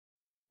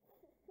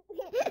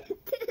Welcome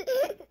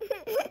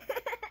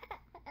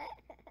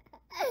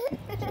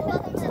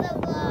to the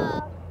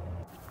vlog.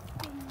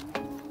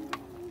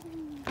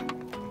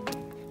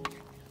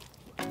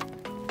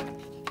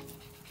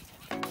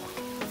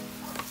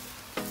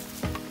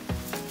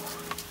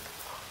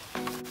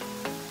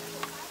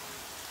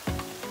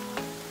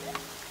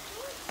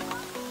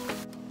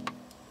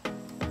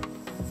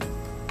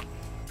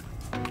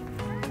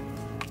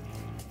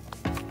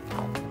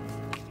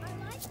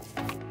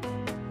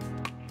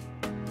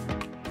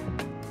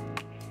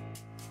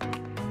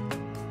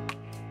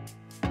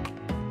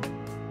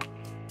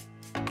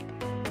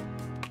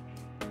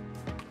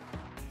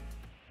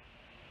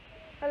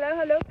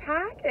 Hello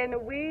pack, and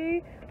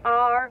we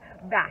are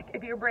back.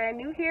 If you're brand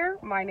new here,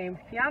 my name's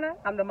Tiana.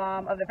 I'm the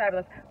mom of the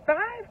fabulous 5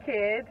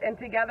 kids, and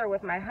together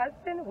with my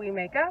husband we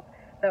make up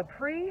the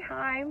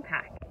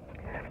Preheim-pack.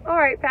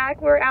 Alright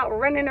pack, we're out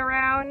running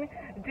around.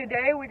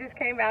 Today we just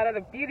came out of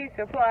the beauty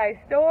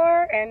supply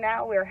store, and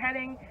now we're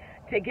heading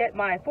to get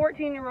my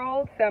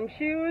 14-year-old some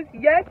shoes.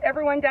 Yes,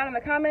 everyone down in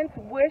the comments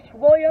wish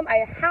William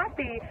a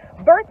happy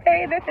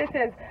birthday. This is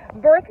his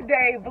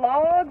birthday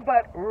vlog,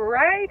 but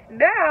right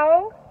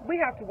now we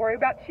have to worry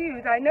about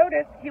shoes. I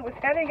noticed he was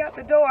heading out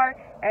the door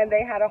and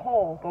they had a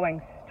hole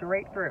going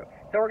straight through.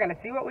 So we're going to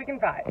see what we can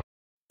find.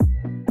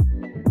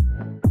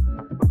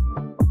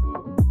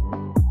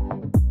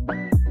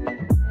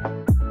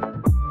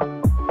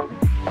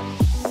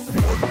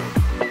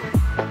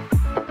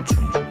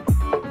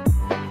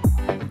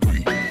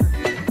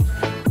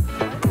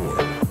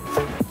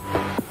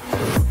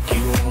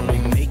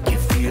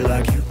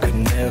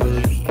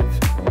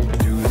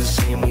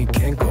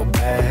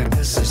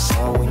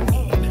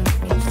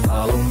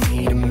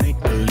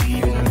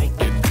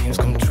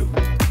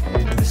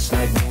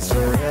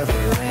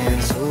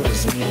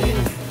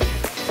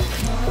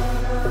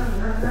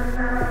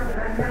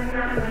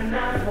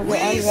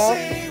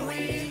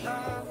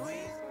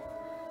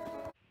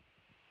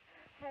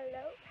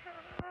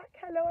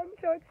 Hello, I'm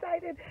so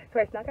excited. So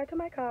I snuck out to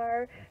my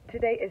car.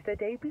 Today is the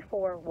day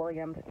before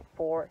William's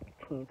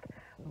 14th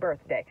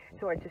birthday.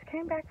 So I just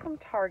came back from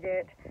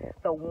Target.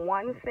 The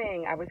one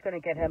thing I was going to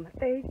get him,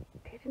 they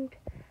didn't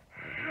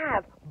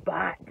have,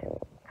 but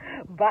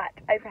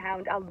I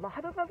found a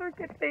lot of other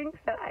good things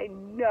that I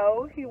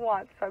know he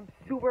wants. So I'm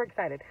super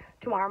excited.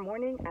 Tomorrow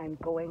morning, I'm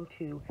going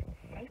to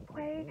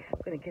Safeway.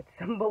 I'm going to get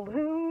some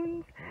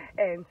balloons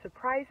and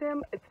surprise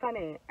him. It's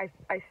funny. I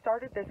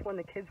started this when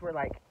the kids were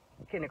like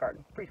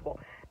kindergarten, preschool,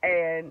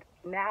 and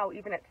now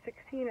even at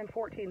 16 and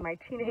 14, my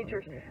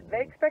teenagers, they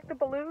expect the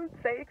balloons,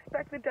 they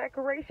expect the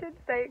decorations,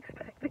 they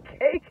expect the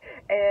cake,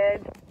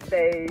 and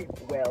they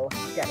will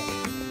get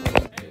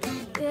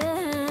it.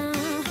 Yeah.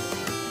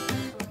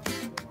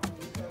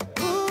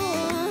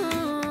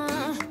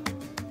 Ooh.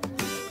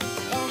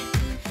 Yeah.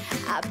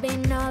 I've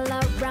been all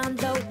around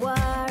the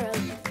world,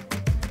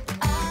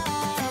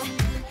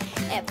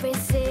 every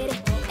city,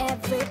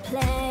 every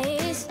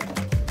place.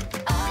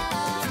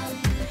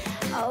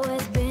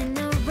 Always been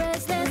a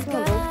restless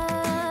girl,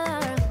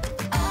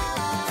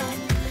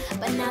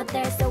 but now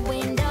there's a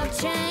wind of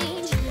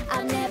change.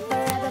 I've never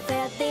ever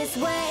felt this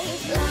way.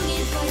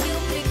 Longing for you,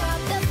 pick up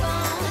the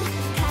phone,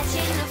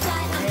 catching a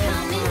flight, I'm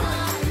coming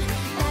home,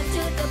 back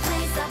to the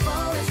place I've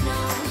always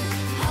known.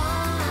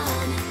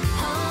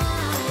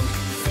 Home,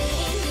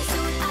 seeing you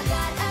soon, I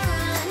gotta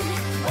run.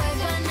 We're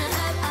gonna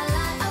have a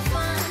lot of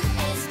fun,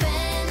 and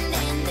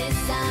spending this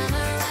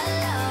summer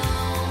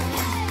alone.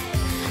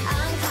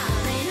 I'm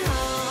coming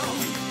home.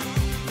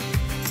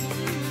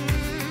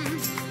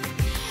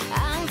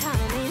 I'm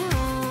coming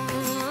home.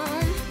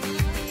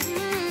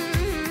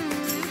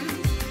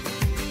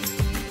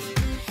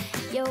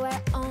 You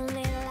were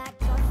only like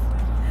a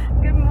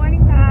friend. Good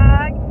morning,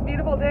 pack.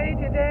 Beautiful day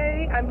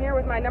today. I'm here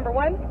with my number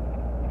 1.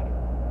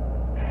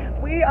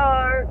 We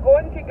are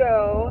going to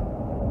go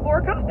for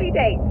a coffee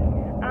date.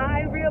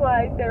 I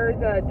realized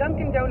there's a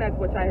Dunkin' Donuts,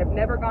 which I have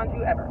never gone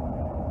to ever,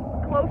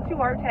 close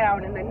to our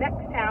town and the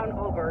next town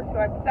over. So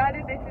I've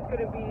decided this is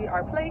going to be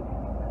our place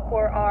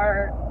for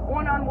our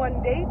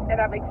one-on-one date, and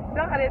I'm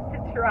excited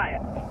to try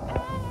it.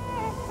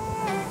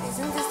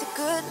 Isn't this a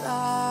good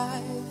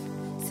life?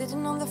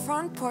 Sitting on the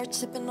front porch,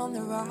 sipping on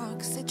the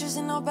rocks, citrus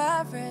in our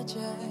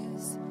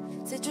beverages,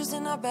 citrus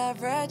in our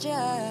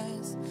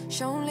beverages.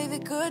 Show only the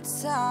good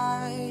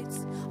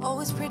sides.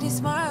 Always pretty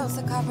smiles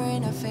are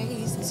covering our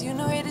faces. You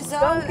know it is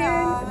our Dunkin'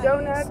 lives.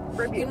 Donuts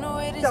review. You know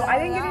it is So I our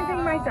didn't get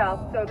anything lives.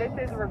 myself, so this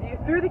is a review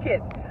through the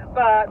kids.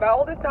 But my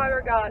oldest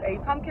daughter got a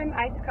pumpkin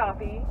iced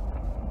coffee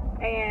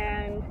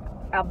and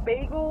a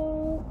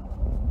bagel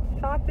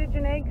sausage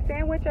and egg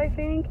sandwich, I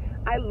think.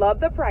 I love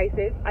the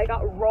prices. I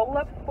got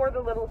roll-ups for the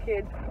little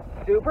kids,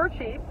 super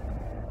cheap.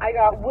 I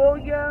got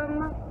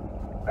William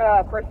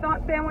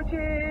croissant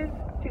sandwiches,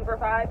 2 for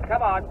 $5,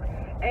 come on.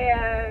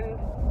 And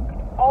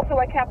also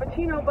a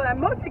cappuccino, but I'm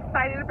most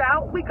excited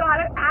about, we got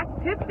an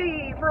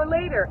activity for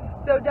later.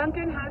 So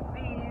Dunkin' has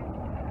these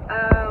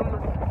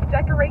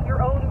decorate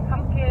your own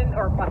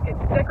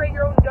decorate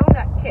your own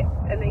donut kits,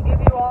 and they give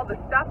you all the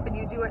stuff and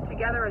you do it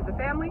together as a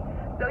family.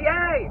 So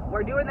yay,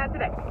 we're doing that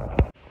today.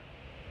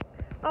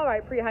 All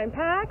right,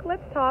 Pre-Heimpack,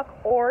 let's talk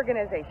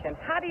organization.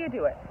 How do you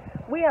do it?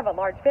 We have a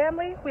large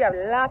family. We have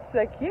lots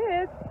of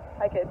kids.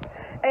 Hi, kids.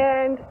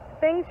 And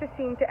things just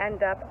seem to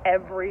end up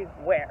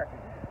everywhere.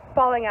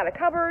 Falling out of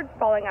cupboards,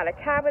 falling out of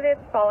cabinets,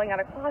 falling out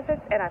of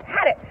closets, and I've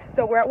had it.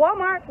 So we're at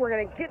Walmart. We're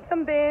going to get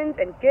some bins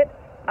and get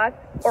us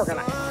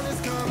organized.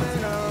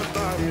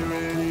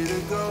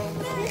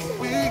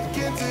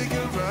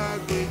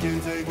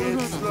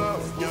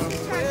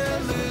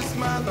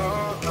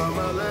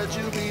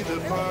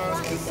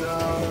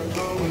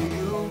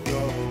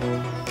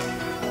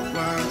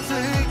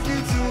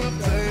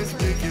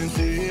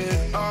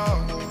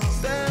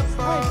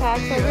 Alright,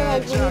 Pax, I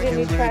realized we need a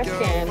new trash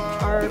can.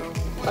 Our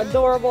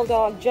adorable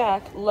dog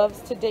Jack loves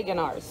to dig in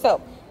ours.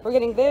 So we're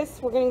getting this.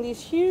 We're getting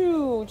these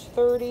huge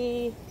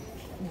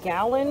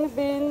 30-gallon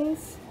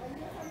bins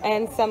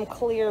and some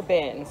clear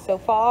bins. So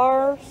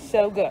far,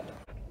 so good.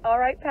 All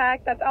right,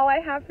 Pack, that's all I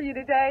have for you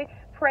today.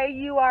 Pray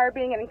you are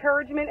being an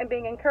encouragement and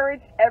being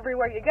encouraged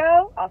everywhere you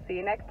go. I'll see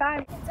you next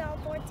time. That's all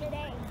for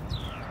today.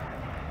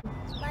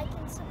 Like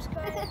and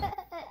subscribe.